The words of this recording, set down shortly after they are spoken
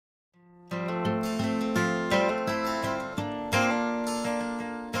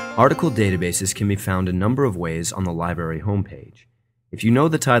Article databases can be found a number of ways on the library homepage. If you know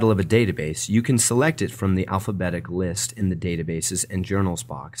the title of a database, you can select it from the alphabetic list in the Databases and Journals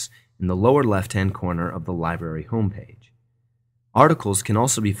box in the lower left-hand corner of the library homepage. Articles can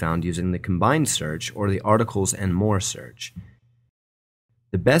also be found using the Combined Search or the Articles and More search.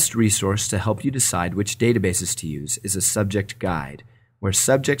 The best resource to help you decide which databases to use is a subject guide, where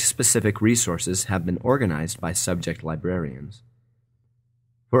subject-specific resources have been organized by subject librarians.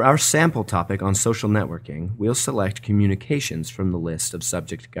 For our sample topic on social networking, we'll select Communications from the list of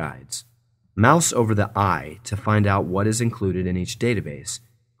subject guides. Mouse over the I to find out what is included in each database.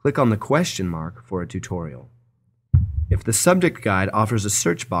 Click on the question mark for a tutorial. If the subject guide offers a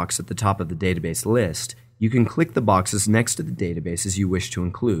search box at the top of the database list, you can click the boxes next to the databases you wish to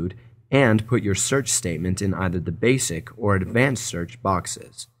include and put your search statement in either the basic or advanced search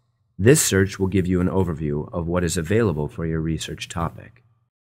boxes. This search will give you an overview of what is available for your research topic.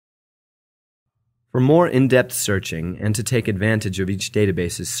 For more in-depth searching and to take advantage of each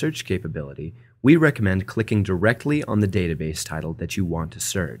database's search capability, we recommend clicking directly on the database title that you want to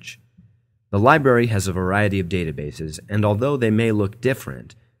search. The library has a variety of databases, and although they may look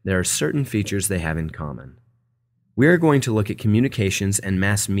different, there are certain features they have in common. We are going to look at Communications and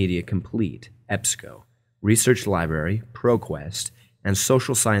Mass Media Complete, EBSCO, Research Library, ProQuest, and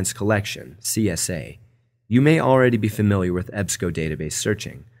Social Science Collection, CSA. You may already be familiar with EBSCO database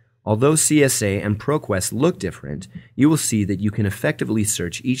searching. Although CSA and ProQuest look different, you will see that you can effectively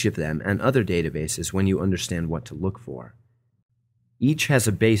search each of them and other databases when you understand what to look for. Each has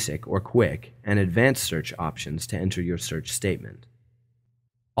a basic or quick and advanced search options to enter your search statement.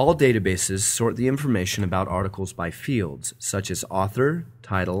 All databases sort the information about articles by fields, such as author,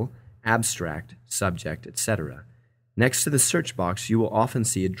 title, abstract, subject, etc. Next to the search box, you will often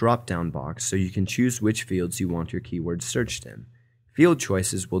see a drop-down box so you can choose which fields you want your keywords searched in. Field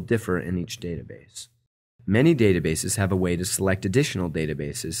choices will differ in each database. Many databases have a way to select additional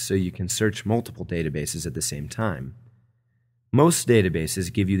databases so you can search multiple databases at the same time. Most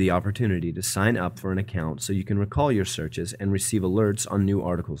databases give you the opportunity to sign up for an account so you can recall your searches and receive alerts on new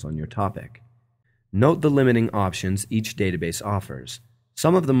articles on your topic. Note the limiting options each database offers.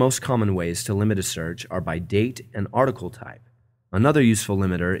 Some of the most common ways to limit a search are by date and article type. Another useful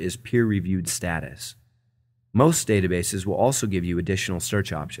limiter is peer-reviewed status. Most databases will also give you additional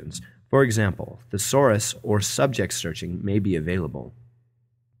search options. For example, thesaurus or subject searching may be available.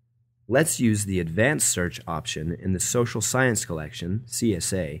 Let's use the Advanced Search option in the Social Science Collection,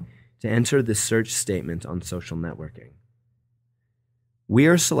 CSA, to enter the search statement on social networking. We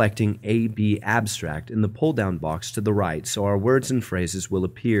are selecting AB Abstract in the pull-down box to the right so our words and phrases will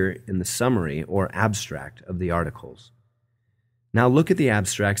appear in the summary or abstract of the articles. Now look at the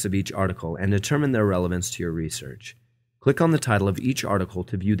abstracts of each article and determine their relevance to your research. Click on the title of each article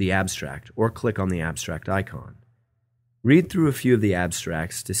to view the abstract, or click on the abstract icon. Read through a few of the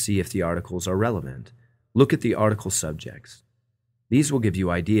abstracts to see if the articles are relevant. Look at the article subjects. These will give you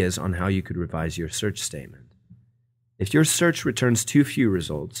ideas on how you could revise your search statement. If your search returns too few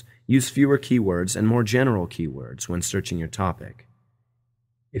results, use fewer keywords and more general keywords when searching your topic.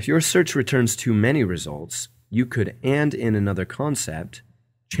 If your search returns too many results, you could "and in another concept,"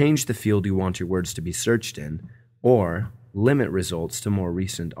 change the field you want your words to be searched in, or limit results to more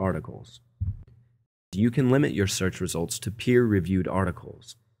recent articles. You can limit your search results to peer-reviewed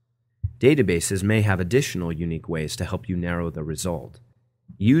articles. Databases may have additional unique ways to help you narrow the result.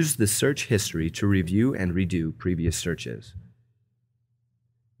 Use the search history to review and redo previous searches.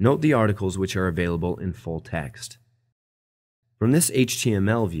 Note the articles which are available in full text. From this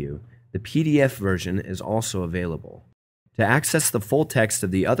HTML view, the PDF version is also available. To access the full text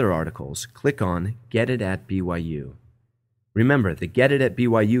of the other articles, click on Get It at BYU. Remember, the Get It at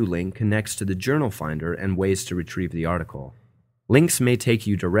BYU link connects to the Journal Finder and ways to retrieve the article. Links may take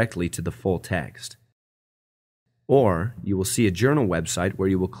you directly to the full text. Or, you will see a journal website where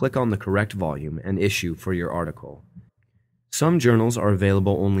you will click on the correct volume and issue for your article. Some journals are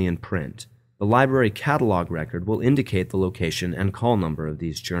available only in print. The library catalog record will indicate the location and call number of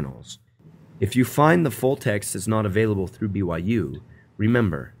these journals. If you find the full text is not available through BYU,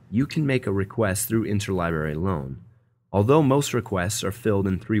 remember, you can make a request through interlibrary loan. Although most requests are filled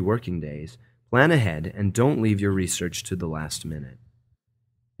in 3 working days, plan ahead and don't leave your research to the last minute.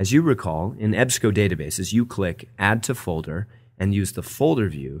 As you recall, in EBSCO databases, you click Add to Folder and use the Folder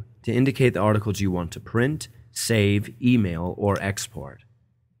view to indicate the articles you want to print, save, email, or export.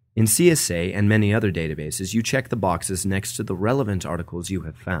 In CSA and many other databases, you check the boxes next to the relevant articles you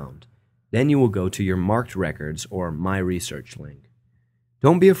have found. Then you will go to your Marked Records or My Research link.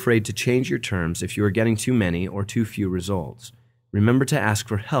 Don't be afraid to change your terms if you are getting too many or too few results. Remember to ask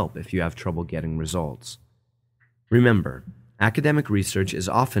for help if you have trouble getting results. Remember, academic research is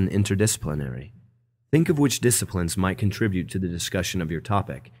often interdisciplinary. Think of which disciplines might contribute to the discussion of your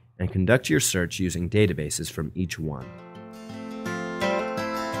topic and conduct your search using databases from each one.